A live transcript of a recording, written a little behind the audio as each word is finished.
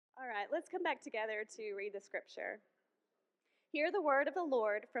right, let's come back together to read the scripture. Hear the word of the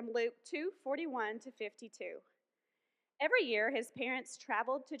Lord from Luke 2:41 to 52. Every year, his parents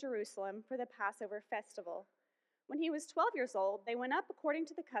traveled to Jerusalem for the Passover festival. When he was 12 years old, they went up according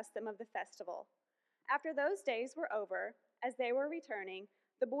to the custom of the festival. After those days were over, as they were returning,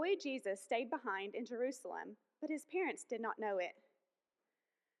 the boy Jesus stayed behind in Jerusalem, but his parents did not know it.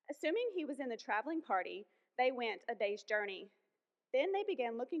 Assuming he was in the traveling party, they went a day's journey. Then they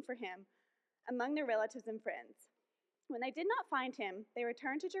began looking for him among their relatives and friends. When they did not find him, they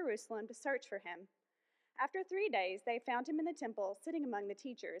returned to Jerusalem to search for him. After 3 days, they found him in the temple, sitting among the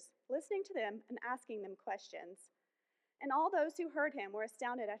teachers, listening to them and asking them questions. And all those who heard him were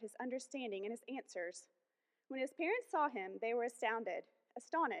astounded at his understanding and his answers. When his parents saw him, they were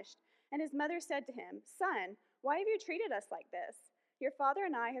astonished, and his mother said to him, "Son, why have you treated us like this? Your father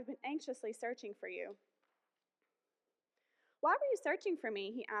and I have been anxiously searching for you." "Why were you searching for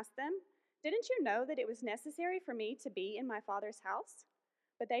me?" he asked them. "Didn't you know that it was necessary for me to be in my father's house?"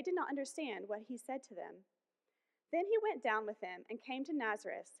 But they did not understand what he said to them. Then he went down with them and came to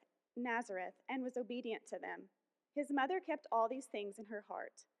Nazareth, and was obedient to them. His mother kept all these things in her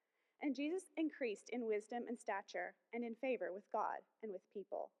heart. And Jesus increased in wisdom and stature, and in favor with God and with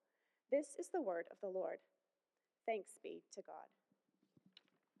people. This is the word of the Lord. Thanks be to God.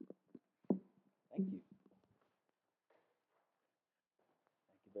 Thank you.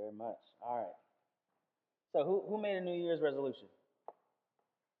 Thank you very much. All right. So who made a New Year's resolution?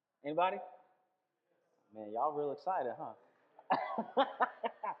 Anybody? Man, y'all real excited, huh?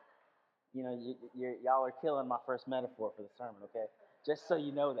 You know, y'all are killing my first metaphor for the sermon, okay? Just so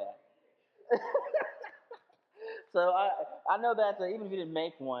you know that. So I know that even if you didn't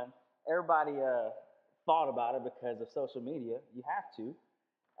make one, everybody thought about it because of social media. You have to.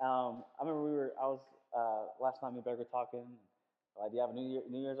 I remember last time me and Beck were talking. Like, do you have a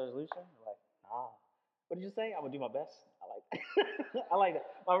New Year's resolution? We're like, nah. What did you say? I'm gonna do my best. I like, I like that.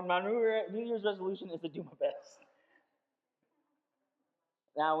 My New Year's resolution is to do my best.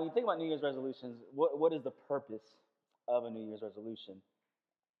 Now, when you think about New Year's resolutions, what is the purpose of a New Year's resolution?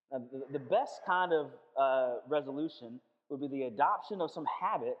 Now, the best kind of resolution would be the adoption of some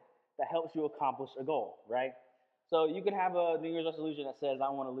habit that helps you accomplish a goal, right? So you could have a New Year's resolution that says, I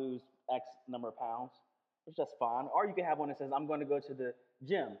want to lose X number of pounds, which is fine. Or you could have one that says, I'm going to go to the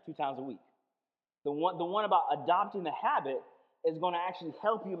gym 2 times a week. The one about adopting the habit is going to actually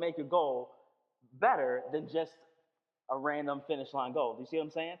help you make your goal better than just a random finish line goal. Do you see what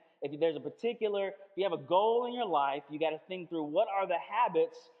I'm saying? If you have a goal in your life, you got to think through what are the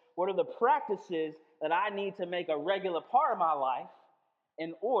habits, what are the practices that I need to make a regular part of my life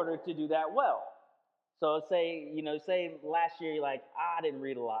in order to do that well. So say last year you're like, I didn't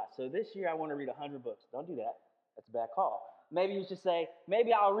read a lot. So this year I want to read 100 books. Don't do that. That's a bad call. Maybe you should say,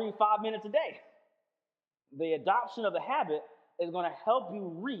 maybe I'll read 5 minutes a day. The adoption of the habit is going to help you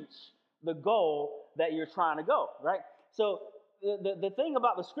reach the goal that you're trying to go, right? So the thing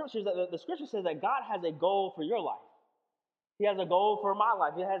about the scriptures, that the scripture says that God has a goal for your life. He has a goal for my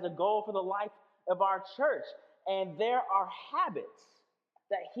life. He has a goal for the life of our church. And there are habits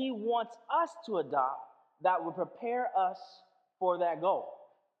that he wants us to adopt that will prepare us for that goal.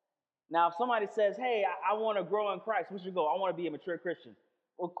 Now, if somebody says, hey, I want to grow in Christ, what's your goal? I want to be a mature Christian.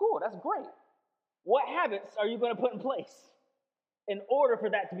 Well, cool, that's great. What habits are you going to put in place in order for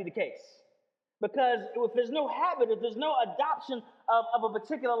that to be the case? Because if there's no habit, if there's no adoption of a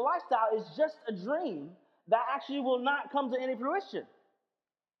particular lifestyle, it's just a dream that actually will not come to any fruition.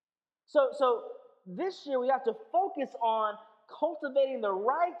 So this year we have to focus on cultivating the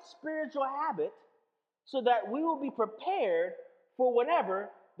right spiritual habit so that we will be prepared for whatever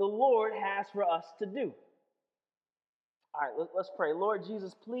the Lord has for us to do. All right, let's pray. Lord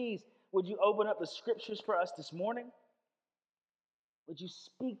Jesus, please, would you open up the scriptures for us this morning? Would you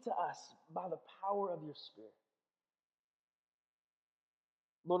speak to us by the power of your Spirit?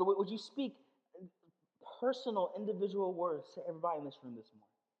 Lord, would you speak personal, individual words to everybody in this room this morning?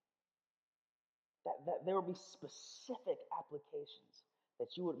 That there will be specific applications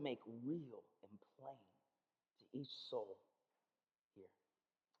that you would make real and plain to each soul here.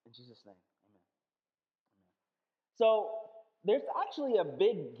 In Jesus' name, amen. So there's actually a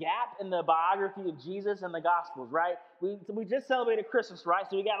big gap in the biography of Jesus and the Gospels, right? We just celebrated Christmas, right?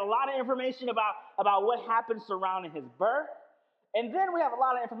 So we got a lot of information about what happened surrounding his birth. And then we have a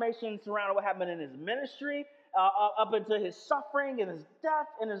lot of information surrounding what happened in his ministry, up into his suffering and his death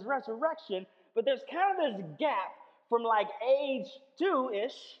and his resurrection. But there's kind of this gap from like age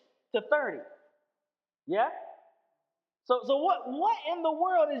 2-ish to 30. Yeah? So what in the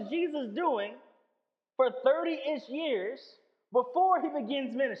world is Jesus doing for 30-ish years before he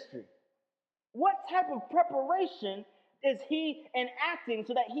begins ministry? What type of preparation is he enacting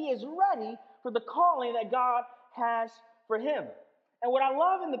so that he is ready for the calling that God has for him? And what I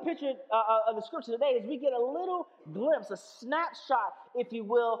love in the picture of the scripture today is we get a little glimpse, a snapshot, if you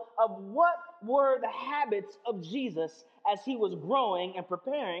will, of what were the habits of Jesus as he was growing and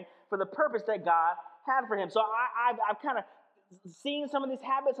preparing for the purpose that God had for him. So I've kind of seen some of these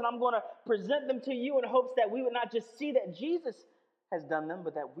habits, and I'm going to present them to you in hopes that we would not just see that Jesus has done them,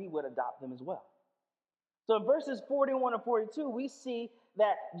 but that we would adopt them as well. So in verses 41 and 42, we see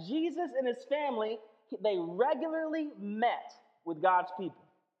that Jesus and his family, they regularly met with God's people.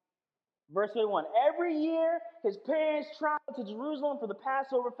 Verse 41, every year his parents traveled to Jerusalem for the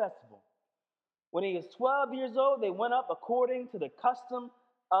Passover festival. When he was 12 years old, they went up according to the custom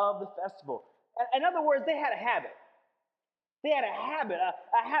of the festival. In other words, they had a habit. They had a habit.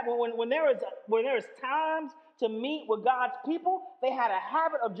 When there was times to meet with God's people, they had a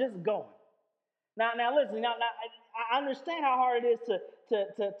habit of just going. Now listen. Now I understand how hard it is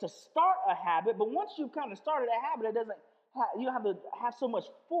to start a habit, but once you've kind of started a habit, you don't have to have so much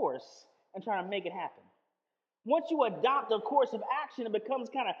force in trying to make it happen. Once you adopt a course of action, it becomes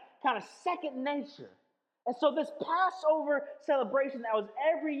kind of second nature. And so this Passover celebration that was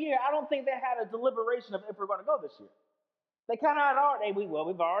every year, I don't think they had a deliberation of if we're going to go this year. They kind of had already,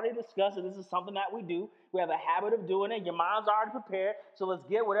 we've already discussed it. This is something that we do. We have a habit of doing it. Your mind's already prepared. So let's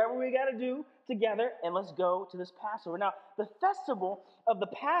get whatever we got to do together and let's go to this Passover. Now, the festival of the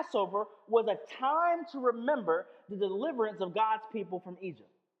Passover was a time to remember the deliverance of God's people from Egypt.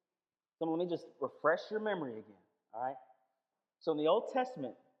 So let me just refresh your memory again, all right? So in the Old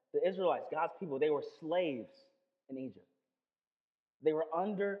Testament, the Israelites, God's people, they were slaves in Egypt. They were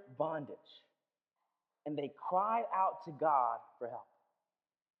under bondage. And they cried out to God for help.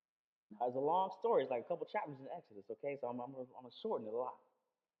 Now, it's a long story. It's like a couple chapters in Exodus, okay? So I'm going to shorten it a lot.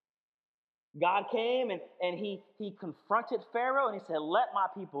 God came and he confronted Pharaoh and he said, let my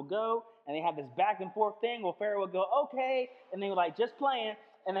people go. And they had this back and forth thing where Pharaoh would go, okay. And they were like, just playing.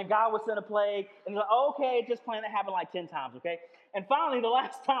 And then God would send a plague. And they're like, okay, just playing. That happened like 10 times, okay? And finally, the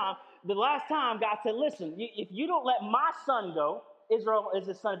last time, God said, listen, if you don't let my son go, Israel is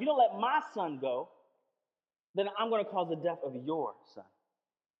his son. If you don't let my son go, then I'm going to cause the death of your son.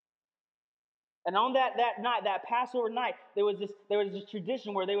 And on that night, that Passover night, there was this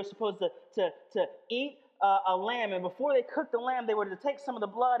tradition where they were supposed to eat a lamb. And before they cooked the lamb, they were to take some of the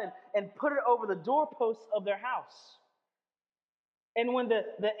blood and put it over the doorposts of their house. And when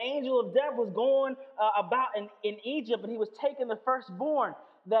the angel of death was going about in Egypt and he was taking the firstborn,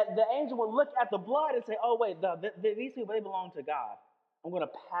 that the angel would look at the blood and say, oh, wait, these people, they belong to God. I'm going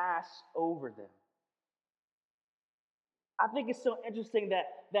to pass over them. I think it's so interesting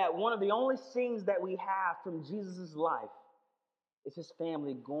that one of the only scenes that we have from Jesus' life is his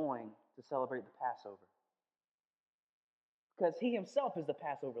family going to celebrate the Passover. Because he himself is the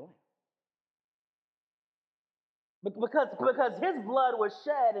Passover lamb. Because his blood was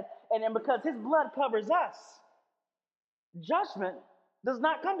shed and because his blood covers us, judgment does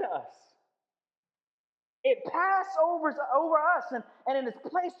not come to us. It passes over us and it is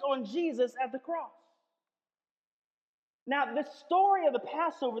placed on Jesus at the cross. Now, the story of the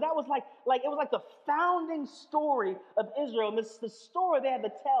Passover, that was like it was like the founding story of Israel. And this the story they had to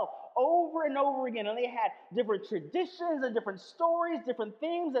tell over and over again. And they had different traditions and different stories, different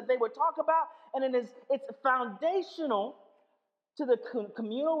themes that they would talk about. And it's foundational to the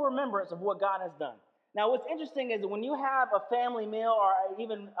communal remembrance of what God has done. Now, what's interesting is that when you have a family meal or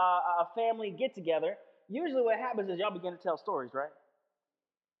even a family get-together, usually what happens is y'all begin to tell stories, right?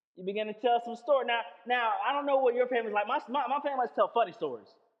 You begin to tell some story. Now I don't know what your family's like. My family likes to tell funny stories.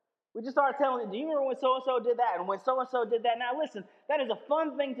 We just started telling, do you remember when so-and-so did that? And when so-and-so did that? Now listen, that is a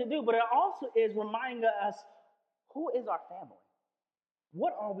fun thing to do, but it also is reminding us, who is our family?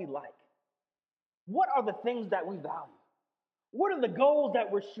 What are we like? What are the things that we value? What are the goals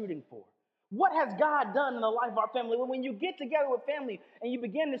that we're shooting for? What has God done in the life of our family? When you get together with family and you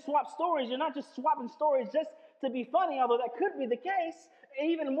begin to swap stories, you're not just swapping stories just to be funny, although that could be the case.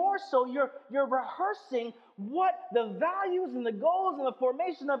 Even more so, you're rehearsing what the values and the goals and the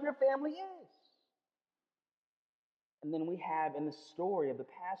formation of your family is. And then we have in the story of the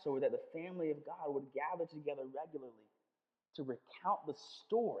Passover that the family of God would gather together regularly to recount the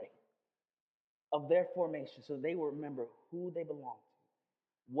story of their formation so they would remember who they belonged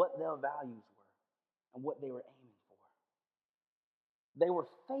to, what their values were, and what they were aiming for. They were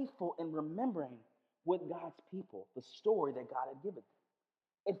faithful in remembering with God's people the story that God had given them.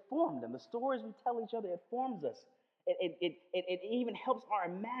 It formed them. The stories we tell each other, it forms us. It even helps our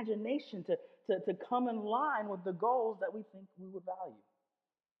imagination to come in line with the goals that we think we would value.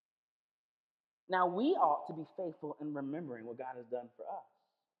 Now, we ought to be faithful in remembering what God has done for us.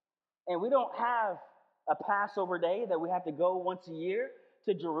 And we don't have a Passover day that we have to go once a year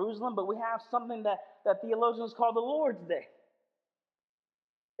to Jerusalem, but we have something that theologians call the Lord's Day.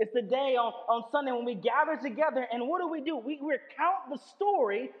 It's the day on Sunday when we gather together, and what do? We recount the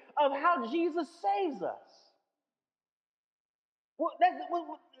story of how Jesus saves us. Well,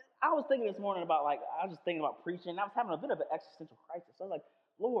 I was thinking this morning about, I was just thinking about preaching, and I was having a bit of an existential crisis. I was like,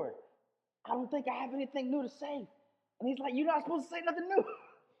 Lord, I don't think I have anything new to say. And he's like, you're not supposed to say nothing new.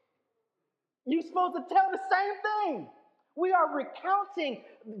 You're supposed to tell the same thing. We are recounting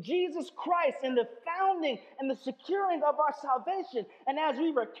Jesus Christ and the founding and the securing of our salvation. And as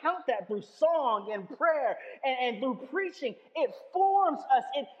we recount that through song and prayer and through preaching, it forms us.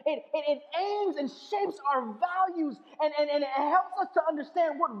 It aims and shapes our values and it helps us to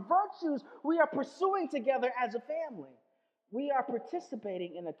understand what virtues we are pursuing together as a family. We are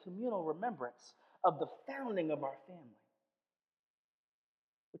participating in a communal remembrance of the founding of our family,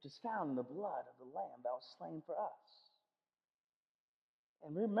 which is found in the blood of the Lamb that was slain for us.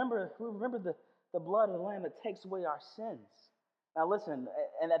 And we remember the blood of the Lamb that takes away our sins. Now listen,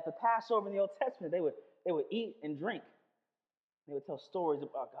 and at the Passover in the Old Testament, they would eat and drink. They would tell stories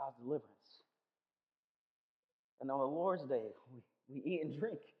about God's deliverance. And on the Lord's Day, we eat and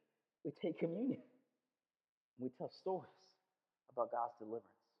drink. We take communion. We tell stories about God's deliverance.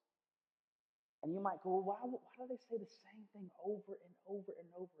 And you might go, well, why do they say the same thing over and over and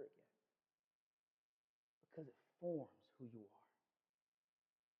over again? Because it forms who you are.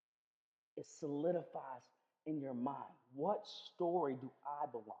 It solidifies in your mind. What story do I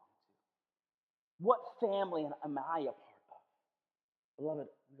belong to? What family am I a part of? Beloved,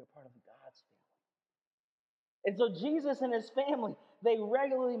 we are part of God's family. And so Jesus and his family, they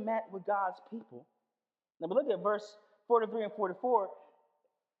regularly met with God's people. Now, we look at verse 43 and 44.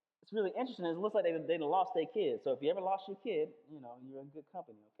 It's really interesting. It looks like they lost their kids. So if you ever lost your kid, you're in good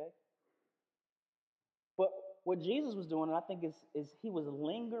company, okay? But what Jesus was doing, I think, is he was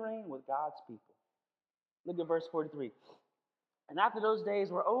lingering with God's people. Look at verse 43. And after those days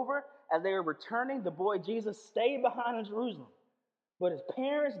were over, as they were returning, the boy Jesus stayed behind in Jerusalem. But his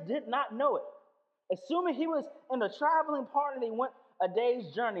parents did not know it. Assuming he was in the traveling party, they went a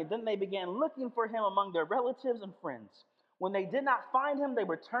day's journey. Then they began looking for him among their relatives and friends. When they did not find him, they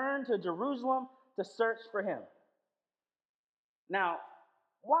returned to Jerusalem to search for him. Now,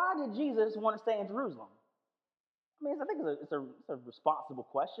 why did Jesus want to stay in Jerusalem? I think it's a responsible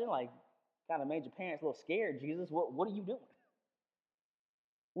question. Kind of made your parents a little scared. Jesus, what are you doing?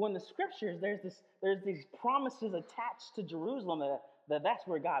 Well, in the scriptures, there's these promises attached to Jerusalem that's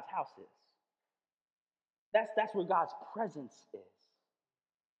where God's house is. That's where God's presence is.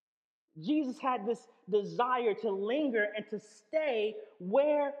 Jesus had this desire to linger and to stay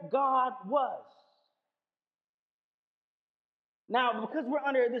where God was. Now, because we're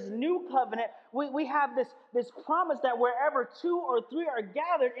under this new covenant, we have this promise that wherever 2 or 3 are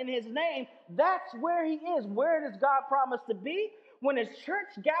gathered in his name, that's where he is. Where does God promise to be? When his church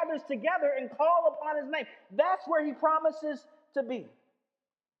gathers together and call upon his name, that's where he promises to be.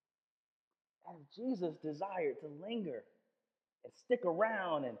 And Jesus desired to linger and stick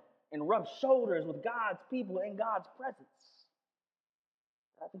around and rub shoulders with God's people in God's presence.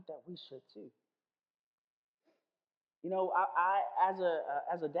 I think that we should too. I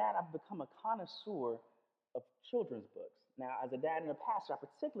as a dad, I've become a connoisseur of children's books. Now, as a dad and a pastor, I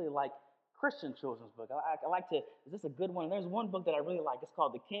particularly like Christian children's books. I like to, is this a good one? There's one book that I really like. It's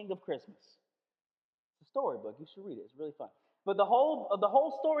called The King of Christmas. It's a storybook. You should read it. It's really fun. But the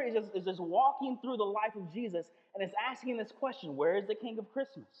whole story is just walking through the life of Jesus, and it's asking this question: where is the King of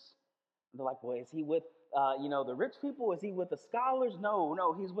Christmas? And they're like, well, is he with the rich people? Is he with the scholars?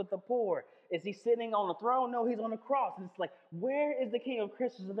 No, he's with the poor. Is he sitting on the throne? No, he's on the cross. And it's like, where is the King of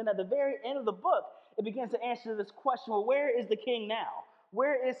Christmas? And then at the very end of the book, it begins to answer this question: well, where is the King now?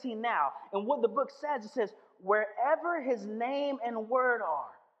 Where is he now? And what the book says, it says, wherever his name and word are,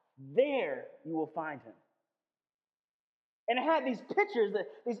 there you will find him. And it had these pictures,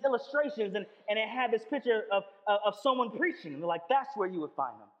 these illustrations, and it had this picture of someone preaching. And they're like, that's where you would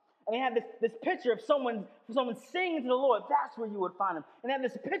find him. And they had this picture of someone singing to the Lord. That's where you would find him. And they had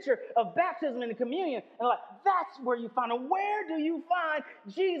this picture of baptism and communion. And they're like, that's where you find him. Where do you find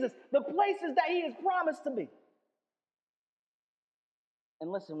Jesus? The places that he has promised to be.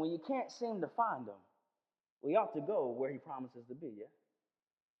 And listen, when you can't seem to find him, we ought to go where he promises to be, yeah?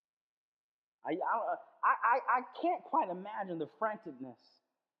 I can't quite imagine the franticness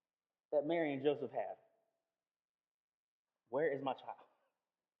that Mary and Joseph had. Where is my child?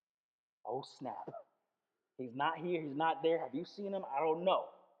 Oh, snap. He's not here. He's not there. Have you seen him? I don't know.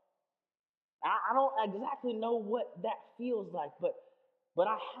 I don't exactly know what that feels like, but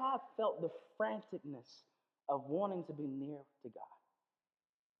I have felt the franticness of wanting to be near to God.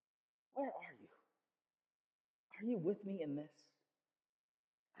 Where are you? Are you with me in this?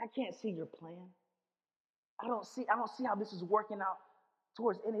 I can't see your plan. I don't see how this is working out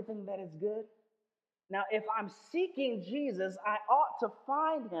towards anything that is good. Now, if I'm seeking Jesus, I ought to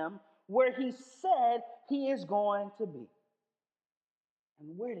find him where he said he is going to be.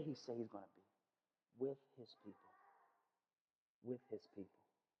 And where did he say he's going to be? With his people. With his people.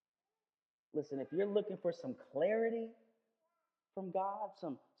 Listen, if you're looking for some clarity from God,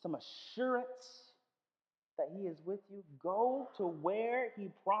 some assurance that he is with you, go to where he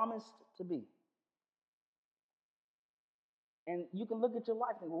promised to be. And you can look at your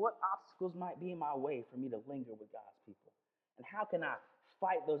life and think, what obstacles might be in my way for me to linger with God's people? And how can I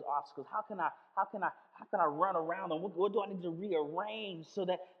fight those obstacles? How can I run around them? What do I need to rearrange so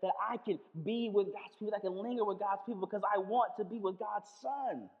that I can be with God's people, that I can linger with God's people because I want to be with God's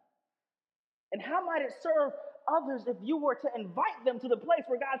Son? And how might it serve others if you were to invite them to the place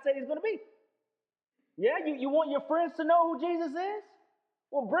where God said he's going to be? Yeah, you want your friends to know who Jesus is?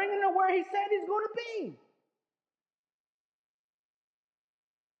 Well, bring them to where he said he's going to be.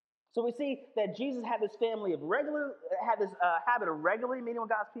 So we see that Jesus had this habit of regularly meeting with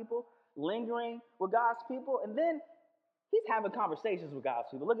God's people, lingering with God's people, and then he's having conversations with God's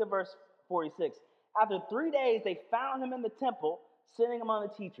people. Look at verse 46. After 3 days, they found him in the temple, sitting among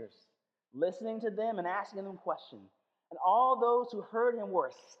the teachers, listening to them and asking them questions. And all those who heard him were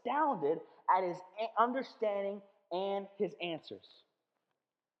astounded at his understanding and his answers.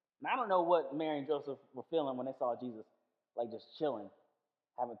 Now, I don't know what Mary and Joseph were feeling when they saw Jesus, like just chilling,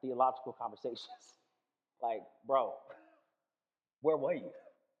 having theological conversations. Like, bro, where were you?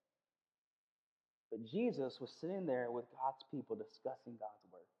 But Jesus was sitting there with God's people discussing God's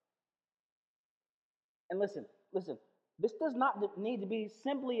word. And listen, this does not need to be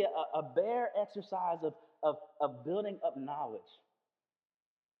simply a bare exercise of building up knowledge.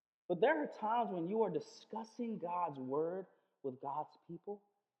 But there are times when you are discussing God's word with God's people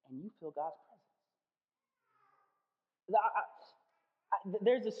and you feel God's presence.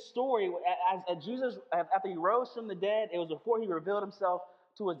 There's a story as Jesus, after he rose from the dead, it was before he revealed himself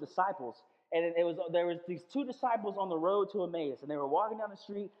to his disciples. And there was these two disciples on the road to Emmaus, and they were walking down the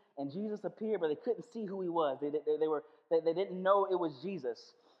street, and Jesus appeared, but they couldn't see who he was. They didn't know it was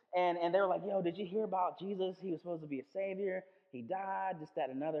Jesus. And they were like, yo, did you hear about Jesus? He was supposed to be a savior. He died, this, that,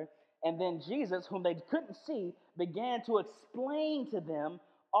 and another. And then Jesus, whom they couldn't see, began to explain to them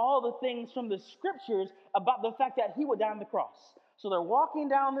all the things from the scriptures about the fact that he would die on the cross. So they're walking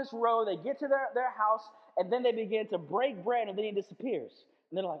down this road, they get to their house, and then they begin to break bread, and then he disappears.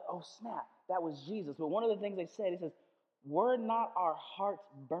 And they're like, oh, snap, that was Jesus. But one of the things they said, he says, were not our hearts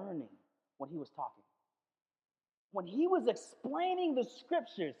burning when he was talking? When he was explaining the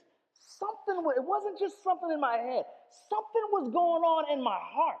scriptures, it wasn't just something in my head. Something was going on in my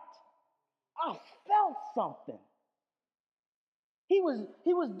heart. I felt something. He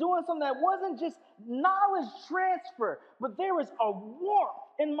was doing something that wasn't just knowledge transfer, but there was a warmth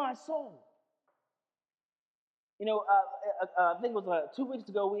in my soul. You know, I think it was 2 weeks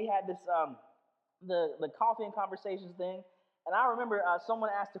ago we had this the coffee and conversations thing, and I remember someone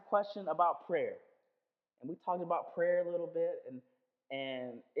asked a question about prayer, and we talked about prayer a little bit,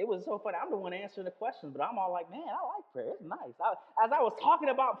 and it was so funny. I'm the one answering the questions, but I'm all like, man, I like prayer. It's nice. As I was talking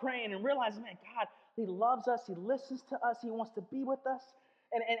about praying and realizing, man, God, he loves us. He listens to us. He wants to be with us.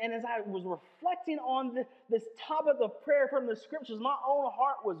 And as I was reflecting on this topic of prayer from the scriptures, my own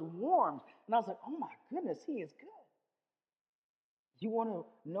heart was warmed. And I was like, oh my goodness, he is good. You want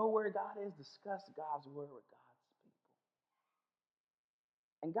to know where God is? Discuss God's word with God's people.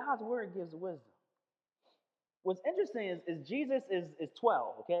 And God's word gives wisdom. What's interesting is Jesus is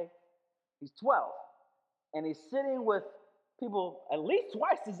 12, okay? He's 12. And he's sitting with people at least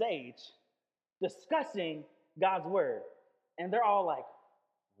twice his age discussing God's word. And they're all like,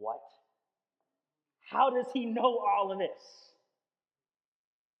 what? How does he know all of this?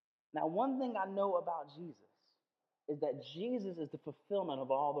 Now, one thing I know about Jesus is that Jesus is the fulfillment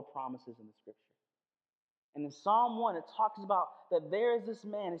of all the promises in the scripture. And in Psalm 1, it talks about that there is this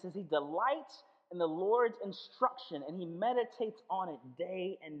man. It says he delights in the Lord's instruction and he meditates on it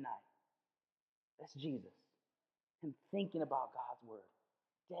day and night. That's Jesus. Him thinking about God's word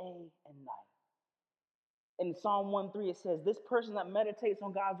day and night. In Psalm 1:3, it says, this person that meditates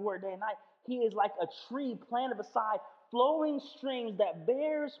on God's word day and night, he is like a tree planted beside flowing streams that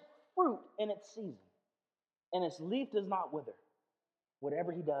bears fruit in its season. and its leaf does not wither.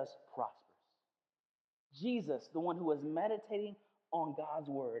 Whatever he does prospers. Jesus, the one who was meditating on God's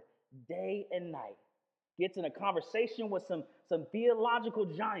word day and night, gets in a conversation with some theological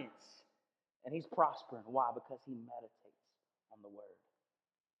giants, and he's prospering. Why? Because he meditates on the word.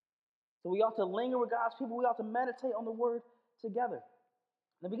 So we ought to linger with God's people. We ought to meditate on the word together.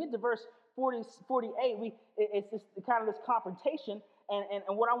 Then we get to verse 48. It's this kind of this confrontation,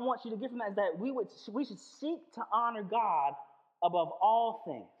 and what I want you to get from that is that we should seek to honor God above all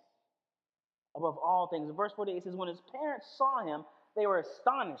things. Above all things. In verse 48 it says, when his parents saw him, they were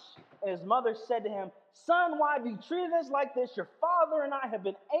astonished. And his mother said to him, son, why have you treated us like this? Your father and I have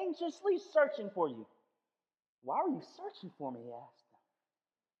been anxiously searching for you. Why were you searching for me? He asked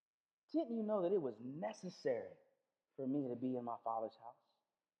them. Didn't you know that it was necessary for me to be in my father's house?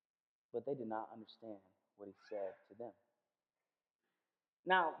 But they did not understand what he said to them.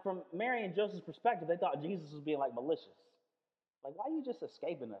 Now, from Mary and Joseph's perspective, they thought Jesus was being like malicious. Like, why are you just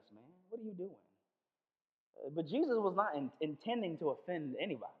escaping us, man? What are you doing? But Jesus was not intending to offend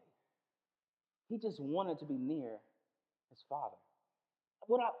anybody. He just wanted to be near his Father.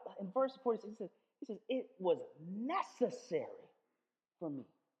 In verse 46, he says, it was necessary for me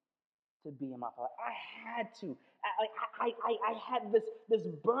to be in my Father. I had to. I had this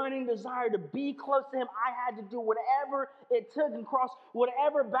burning desire to be close to him. I had to do whatever it took and cross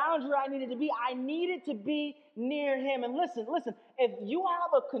whatever boundary I needed to be. I needed to be near him. And listen, if you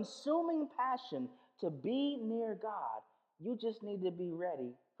have a consuming passion to be near God, you just need to be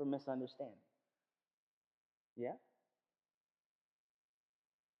ready for misunderstanding. Yeah?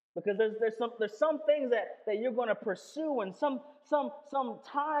 Because there's some things that you're going to pursue and some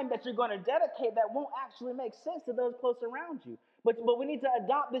time that you're going to dedicate that won't actually make sense to those close around you. But we need to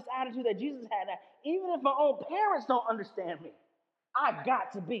adopt this attitude that Jesus had, that even if my own parents don't understand me, I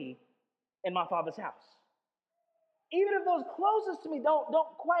got to be in my Father's house. Even if those closest to me don't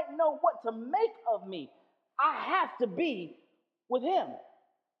quite know what to make of me, I have to be with him.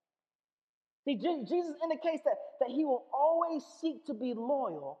 See, Jesus indicates that he will always seek to be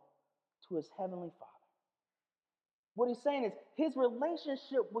loyal to his heavenly Father. What he's saying is his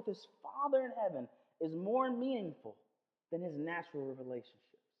relationship with his Father in heaven is more meaningful than his natural relationships.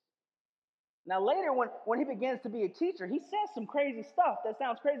 Now later, when he begins to be a teacher, he says some crazy stuff that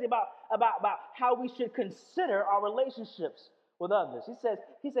sounds crazy about how we should consider our relationships with others. He says,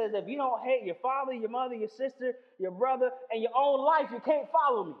 if you don't hate your father, your mother, your sister, your brother, and your own life, you can't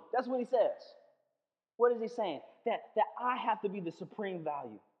follow me. That's what he says. What is he saying? That I have to be the supreme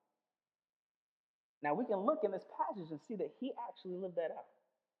value. Now we can look in this passage and see that he actually lived that out.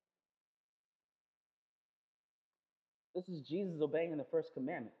 This is Jesus obeying the first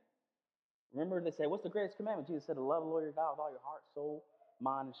commandment. Remember, they say, what's the greatest commandment? Jesus said to love the Lord your God with all your heart, soul,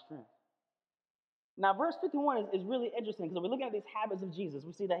 mind, and strength. Now, verse 51 is really interesting because we're looking at these habits of Jesus.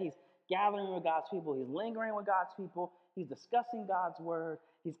 We see that he's gathering with God's people. He's lingering with God's people. He's discussing God's word.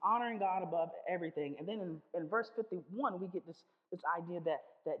 He's honoring God above everything. And then in verse 51, we get this idea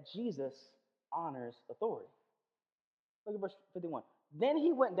that Jesus honors authority. Look at verse 51. Then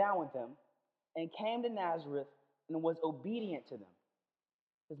he went down with them and came to Nazareth and was obedient to them.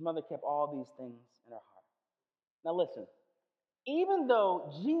 His mother kept all these things in her heart. Now listen, even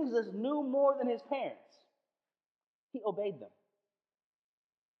though Jesus knew more than his parents, he obeyed them.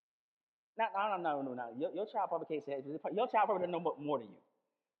 No. Your child probably can't say it. Your child probably doesn't know more than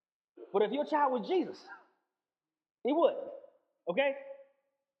you. But if your child was Jesus, he would. Okay?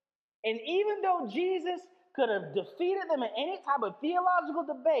 And even though Jesus could have defeated them in any type of theological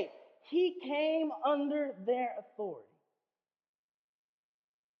debate, he came under their authority.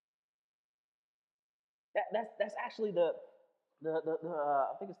 That's actually the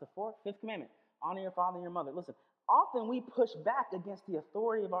I think it's the fifth commandment. Honor your father and your mother. Listen, often we push back against the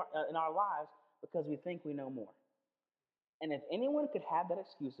authority of in our lives because we think we know more. And if anyone could have that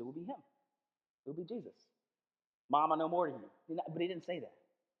excuse, it would be him. It would be Jesus. Mom, I know more than you. But he didn't say that.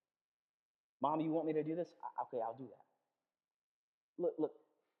 Mom, you want me to do this? Okay, I'll do that. Look.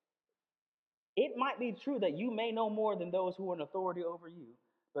 It might be true that you may know more than those who are in authority over you,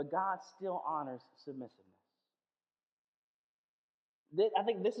 but God still honors submissiveness. I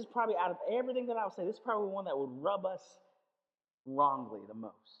think this is probably, out of everything that I would say, this is probably one that would rub us wrongly the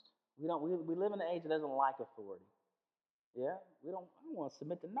most. We live in an age that doesn't like authority. Yeah? I don't want to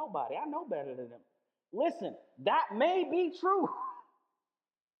submit to nobody. I know better than them. Listen, that may be true.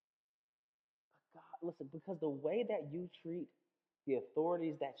 But God, listen, because the way that you treat the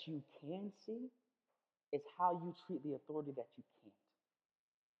authorities that you can see is how you treat the authority that you can't.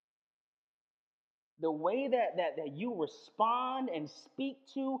 The way that you respond and speak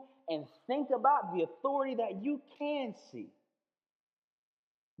to and think about the authority that you can see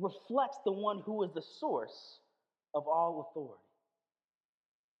reflects the one who is the source of all authority.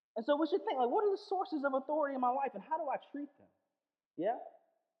 And so we should think, like, what are the sources of authority in my life and how do I treat them? Yeah?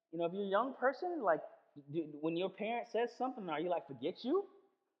 If you're a young person, like, when your parent says something, are you like, forget you?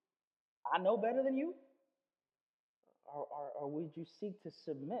 I know better than you? Or would you seek to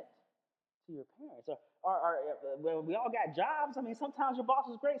submit to your parents? Well, we all got jobs. I mean, sometimes your boss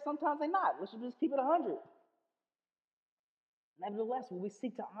is great, sometimes they're not. Let's just keep it 100. Nevertheless, will we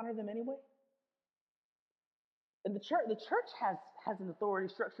seek to honor them anyway? And the church has an authority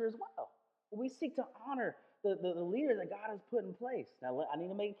structure as well. We seek to honor the leaders that God has put in place. Now, I need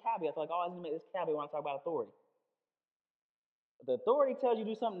to make a caveat. I feel like I always need to make this caveat when I talk about authority. If the authority tells you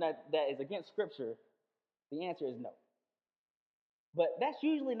to do something that is against Scripture, the answer is no. But that's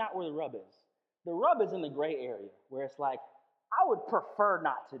usually not where the rub is. The rub is in the gray area, where it's like, I would prefer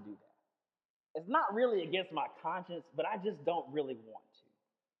not to do that. It's not really against my conscience, but I just don't really want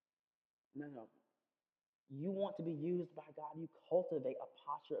to. No. You want to be used by God. You cultivate a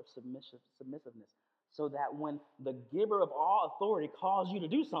posture of submissiveness so that when the giver of all authority calls you to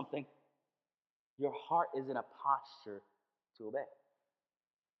do something, your heart is in a posture to obey.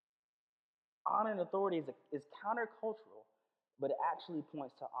 Honoring authority is countercultural, but it actually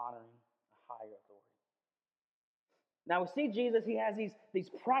points to honoring a higher authority. Now we see Jesus, he has these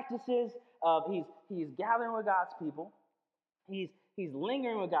practices of he's gathering with God's people. He's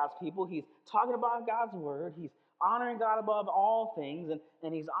lingering with God's people. He's talking about God's word. He's honoring God above all things,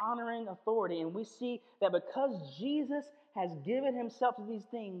 and he's honoring authority. And we see that because Jesus has given himself to these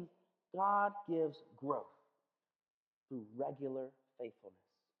things, God gives growth through regular faithfulness.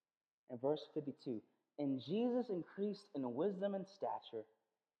 In verse 52, and Jesus increased in wisdom and stature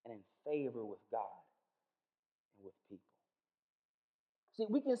and in favor with God and with people. See,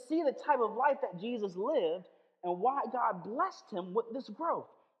 we can see the type of life that Jesus lived and why God blessed him with this growth.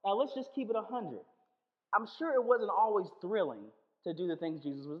 Now, let's just keep it 100. I'm sure it wasn't always thrilling to do the things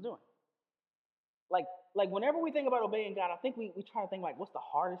Jesus was doing. Like whenever we think about obeying God, I think we try to think, like, what's the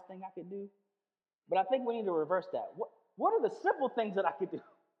hardest thing I could do? But I think we need to reverse that. What are the simple things that I could do?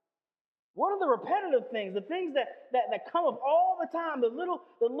 What are the repetitive things, the things that come up all the time, the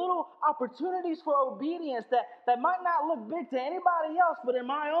little opportunities for obedience that might not look big to anybody else, but in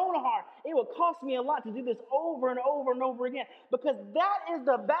my own heart, it would cost me a lot to do this over and over and over again, because that is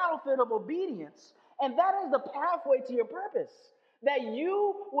the battlefield of obedience, and that is the pathway to your purpose. That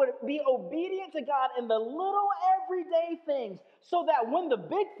you would be obedient to God in the little everyday things, so that when the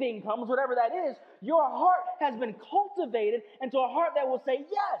big thing comes, whatever that is, your heart has been cultivated into a heart that will say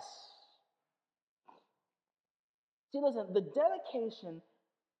yes. See, listen, the dedication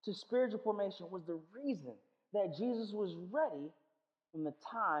to spiritual formation was the reason that Jesus was ready when the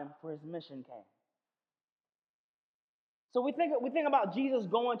time for his mission came. So we think about Jesus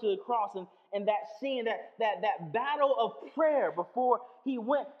going to the cross and that scene, that battle of prayer before he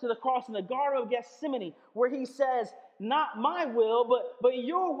went to the cross in the Garden of Gethsemane, where he says, not my will, but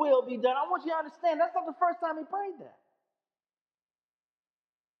your will be done. I want you to understand, that's not the first time he prayed that.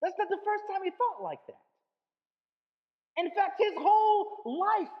 That's not the first time he thought like that. In fact, his whole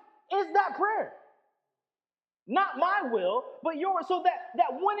life is that prayer. Not my will, but yours. So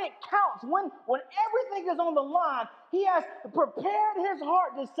that when it counts, when everything is on the line, he has prepared his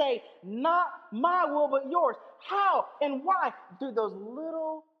heart to say, not my will, but yours. How and why? Through those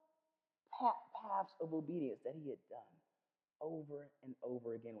little paths of obedience that he had done over and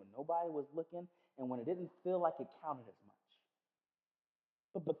over again when nobody was looking and when it didn't feel like it counted as much.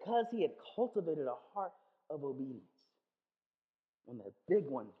 But because he had cultivated a heart of obedience, when the big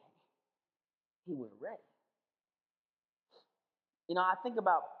one came, he was ready. I think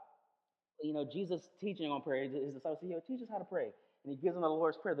about, Jesus teaching on prayer. His disciples say, teach us how to pray. And he gives them the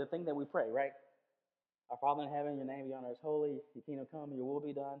Lord's Prayer, the thing that we pray, right? Our Father in heaven, your name be honored as holy, your kingdom come, your will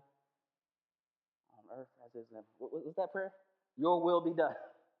be done on earth as it is in heaven. What's that prayer? Your will be done.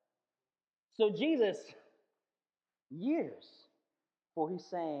 So Jesus, years before he's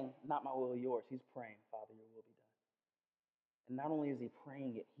saying, not my will, yours, he's praying, Father, your will be done. And not only is he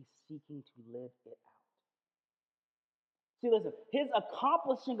praying it, he's seeking to live it out. See, listen, his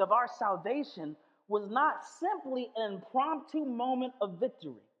accomplishing of our salvation was not simply an impromptu moment of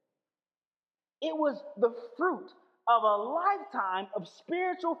victory. It was the fruit of a lifetime of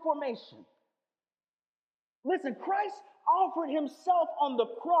spiritual formation. Listen, Christ offered himself on the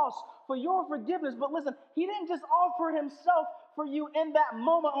cross for your forgiveness, but listen, he didn't just offer himself for you in that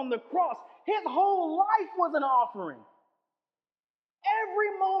moment on the cross. His whole life was an offering.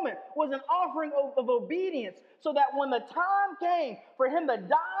 Every moment moment was an offering of obedience so that when the time came for him to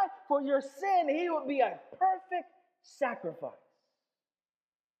die for your sin, he would be a perfect sacrifice.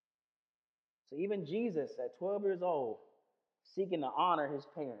 So even Jesus, at 12 years old, seeking to honor his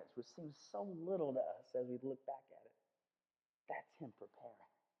parents, which seems so little to us as we look back at it, that's him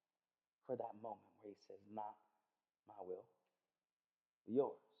preparing for that moment where he says, not my will,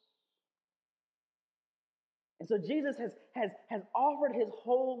 yours. And so Jesus has offered his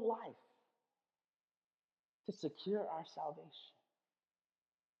whole life to secure our salvation.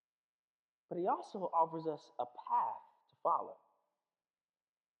 But he also offers us a path to follow.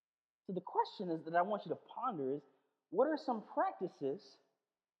 So the question is that I want you to ponder is, what are some practices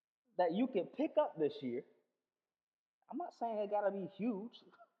that you can pick up this year? I'm not saying it got to be huge,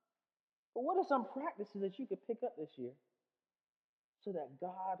 but what are some practices that you could pick up this year so that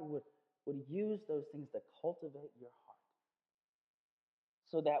God would use those things to cultivate your heart?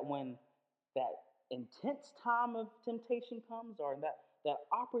 So that when that intense time of temptation comes or that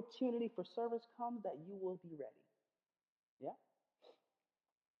opportunity for service comes, that you will be ready. Yeah?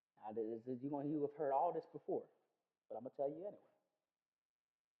 Now, you have heard all this before, but I'm going to tell you anyway.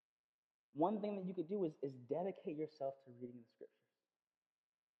 One thing that you could do is dedicate yourself to reading the scriptures.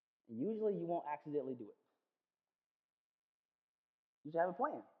 And usually you won't accidentally do it. You should have a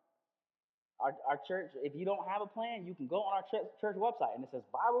plan. Our church, if you don't have a plan, you can go on our church website and it says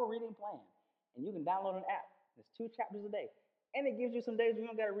Bible reading plan. And you can download an app. It's 2 chapters a day. And it gives you some days where you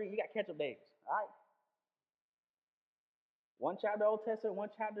don't got to read. You got catch-up days. All right? 1 chapter Old Testament, 1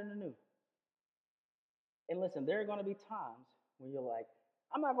 chapter in the New. And listen, there are going to be times when you're like,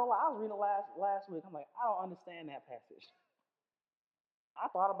 I'm not going to lie, I was reading last week. I'm like, I don't understand that passage. I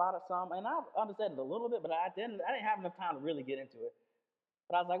thought about it some, and I understood it a little bit, but I didn't have enough time to really get into it.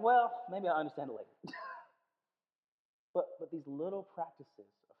 But I was like, well, maybe I'll understand it later. But these little practices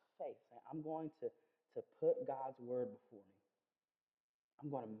of faith, I'm going to put God's word before me.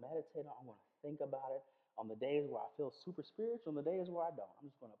 I'm going to meditate on it. I'm going to think about it on the days where I feel super spiritual, on the days where I don't. I'm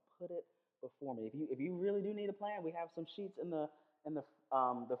just going to put it before me. If you really do need a plan, we have some sheets in the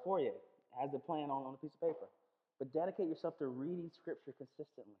foyer. It has the plan on a piece of paper. But dedicate yourself to reading scripture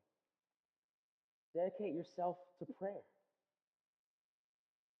consistently. Dedicate yourself to prayer.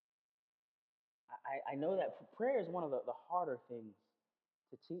 I know that prayer is one of the harder things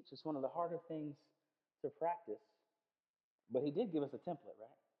to teach. It's one of the harder things to practice. But he did give us a template,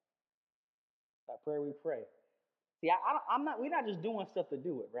 right? That prayer we pray. See, we're not just doing stuff to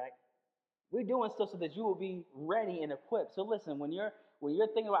do it, right? We're doing stuff so that you will be ready and equipped. So listen, when you're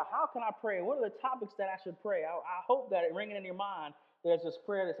thinking about how can I pray, what are the topics that I should pray? I hope that it ringing in your mind, there's this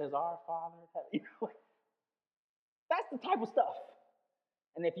prayer that says, Our Father, that's the type of stuff.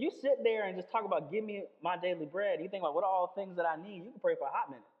 And if you sit there and just talk about give me my daily bread, you think about what are all the things that I need, you can pray for a hot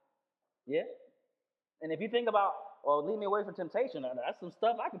minute. Yeah? And if you think about, lead me away from temptation, that's some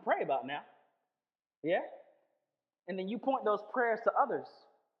stuff I can pray about now. Yeah? And then you point those prayers to others.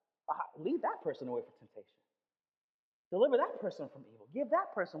 Lead that person away from temptation. Deliver that person from evil. Give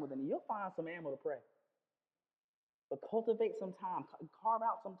that person within you. You'll find some ammo to pray. But cultivate some time. Carve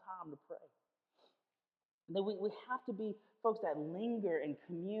out some time to pray. And then we have to be folks that linger and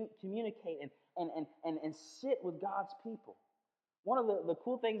communicate and sit with God's people. One of the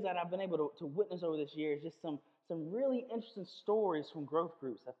cool things that I've been able to witness over this year is just some really interesting stories from growth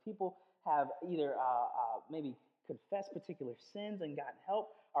groups that people have either maybe confessed particular sins and gotten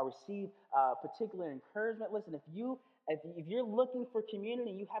help or received particular encouragement. Listen, if you're looking for community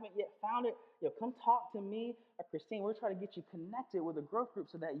and you haven't yet found it, come talk to me or Christine. We're trying to get you connected with a growth group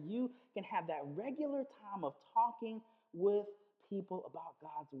so that you can have that regular time of talking with people about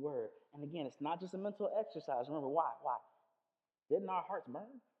God's word. And again, it's not just a mental exercise. Remember, why? Didn't our hearts burn?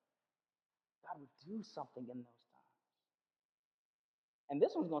 God would do something in those times. And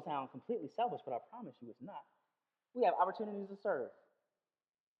this one's going to sound completely selfish, but I promise you it's not. We have opportunities to serve.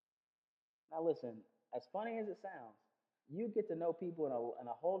 Now listen, as funny as it sounds, you get to know people in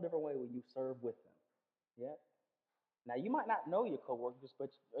a whole different way when you serve with them. Yeah? Now you might not know your coworkers,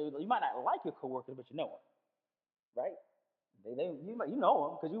 but you might not like your coworkers, but you know them. Right? You know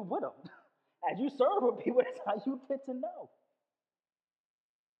them because you're with them. As you serve with people, that's how you get to know.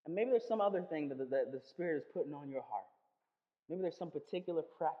 And maybe there's some other thing that the Spirit is putting on your heart. Maybe there's some particular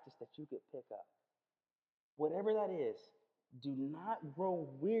practice that you could pick up. Whatever that is, do not grow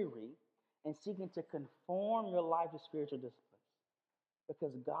weary in seeking to conform your life to spiritual disciplines,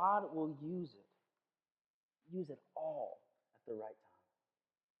 because God will use it all at the right time.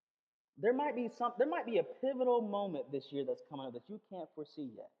 There might be a pivotal moment this year that's coming up that you can't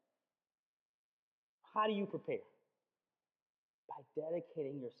foresee yet. How do you prepare? by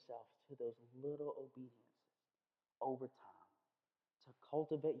dedicating yourself to those little obediences over time, to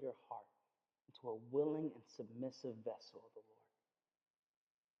cultivate your heart into a willing and submissive vessel of the Lord.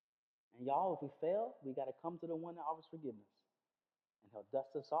 And y'all, if we fail, we got to come to the one that offers forgiveness. And he'll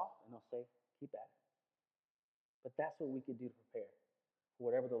dust us off and he'll say, keep at it. But that's what we could do to prepare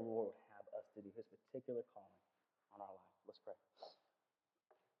for whatever the Lord would have us to do, his particular calling on our life. Let's pray.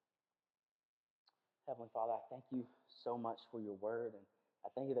 Heavenly Father, I thank you so much for your word, and I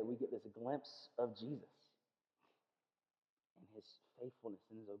thank you that we get this glimpse of Jesus and his faithfulness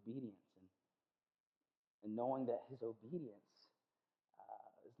and his obedience, and knowing that his obedience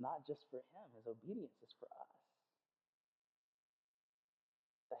is not just for him, his obedience is for us.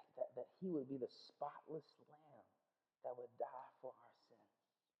 That he would be the spotless lamb that would die for our sins.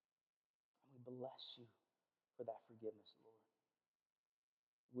 And we bless you for that forgiveness, Lord.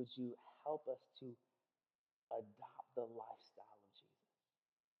 Would you help us to adopt the lifestyle of Jesus?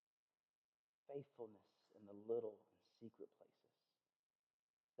 Faithfulness in the little and secret places,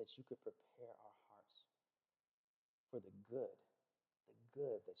 that you could prepare our hearts for the good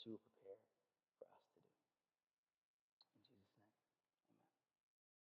that you will prepare